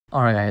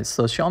Alright guys,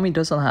 so Xiaomi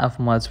doesn't have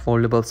much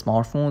foldable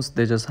smartphones.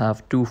 They just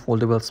have two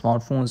foldable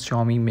smartphones,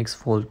 Xiaomi Mix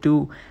Fold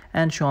 2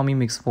 and Xiaomi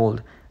Mix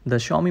Fold. The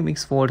Xiaomi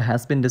Mix Fold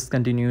has been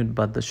discontinued,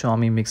 but the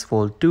Xiaomi Mix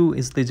Fold 2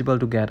 is eligible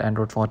to get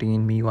Android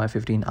 14 MIUI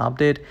 15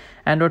 update.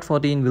 Android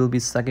 14 will be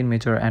second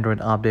major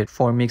Android update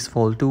for Mix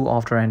Fold 2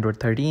 after Android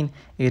 13.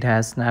 It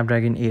has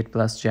Snapdragon 8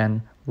 Plus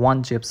Gen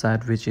 1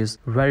 chipset, which is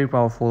very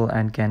powerful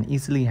and can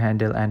easily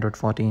handle Android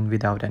 14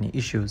 without any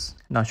issues.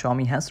 Now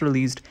Xiaomi has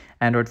released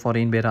Android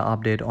 14 beta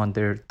update on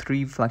their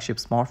 3 flagship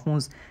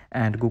smartphones,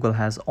 and Google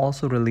has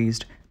also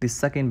released the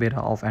second beta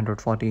of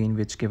Android 14,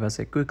 which give us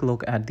a quick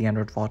look at the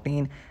Android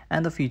 14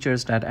 and the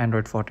features that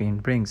Android 14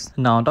 brings.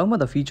 Now talking about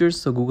the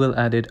features, so Google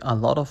added a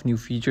lot of new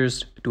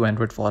features to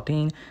Android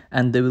 14,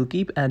 and they will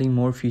keep adding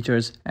more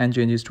features and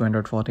changes to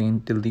Android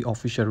 14 till the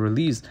official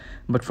release.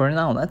 But for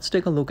now, let's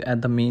take a look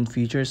at the main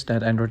features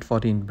that Android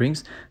 14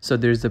 brings. So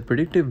there's a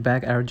predictive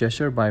back arrow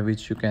gesture by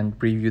which you can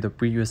preview the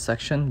previous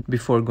section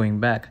before going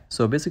back.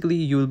 So basically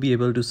you will be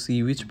able to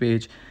see which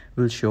page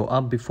will show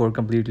up before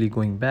completely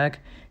going back.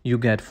 You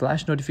get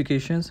flash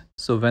notifications,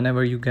 so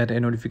whenever you get a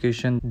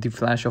notification, the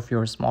flash of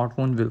your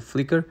smartphone will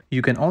flicker.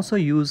 You can also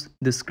use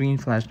the screen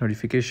flash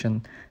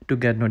notification to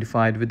get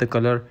notified with the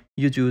color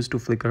you choose to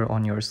flicker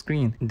on your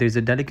screen. There's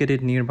a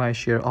dedicated nearby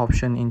share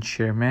option in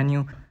share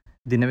menu.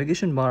 The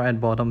navigation bar at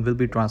bottom will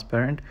be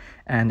transparent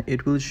and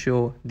it will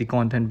show the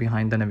content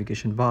behind the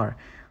navigation bar.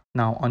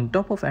 Now on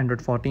top of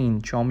Android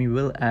 14, Xiaomi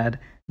will add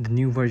the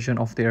new version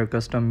of their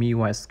custom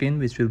MIUI skin,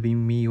 which will be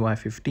MIUI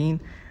 15.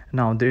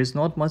 Now there is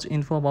not much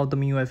info about the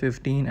MIUI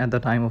 15 at the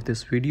time of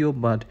this video,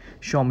 but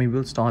Xiaomi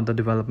will start the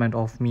development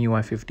of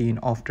MIUI 15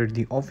 after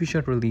the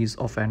official release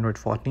of Android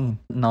 14.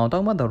 Now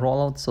talking about the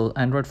rollout, so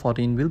Android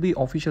 14 will be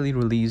officially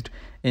released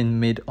in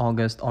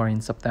mid-August or in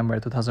September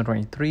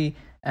 2023.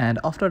 And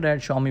after that,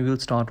 Xiaomi will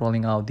start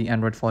rolling out the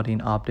Android 14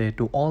 update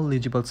to all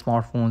eligible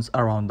smartphones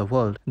around the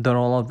world. The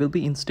rollout will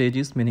be in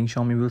stages, meaning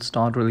Xiaomi will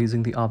start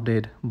releasing the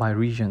update by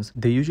regions.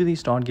 They usually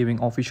start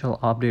giving official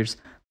updates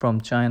from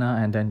China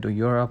and then to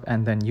Europe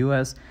and then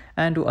US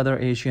and to other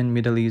Asian,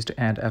 Middle East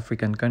and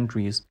African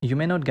countries. You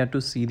may not get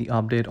to see the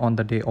update on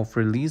the day of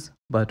release,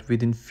 but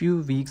within few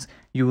weeks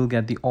you will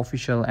get the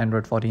official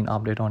Android 14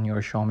 update on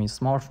your Xiaomi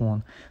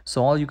smartphone.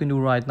 So all you can do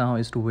right now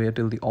is to wait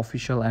till the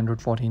official Android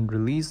 14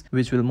 release,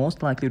 which will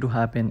most likely to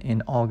happen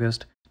in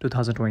August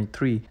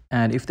 2023.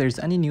 And if there's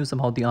any news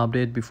about the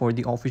update before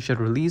the official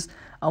release,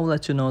 I will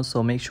let you know.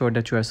 So make sure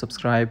that you are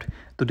subscribed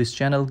to this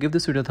channel, give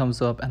this video a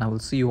thumbs up, and I will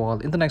see you all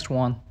in the next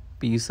one.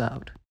 Peace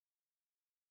out.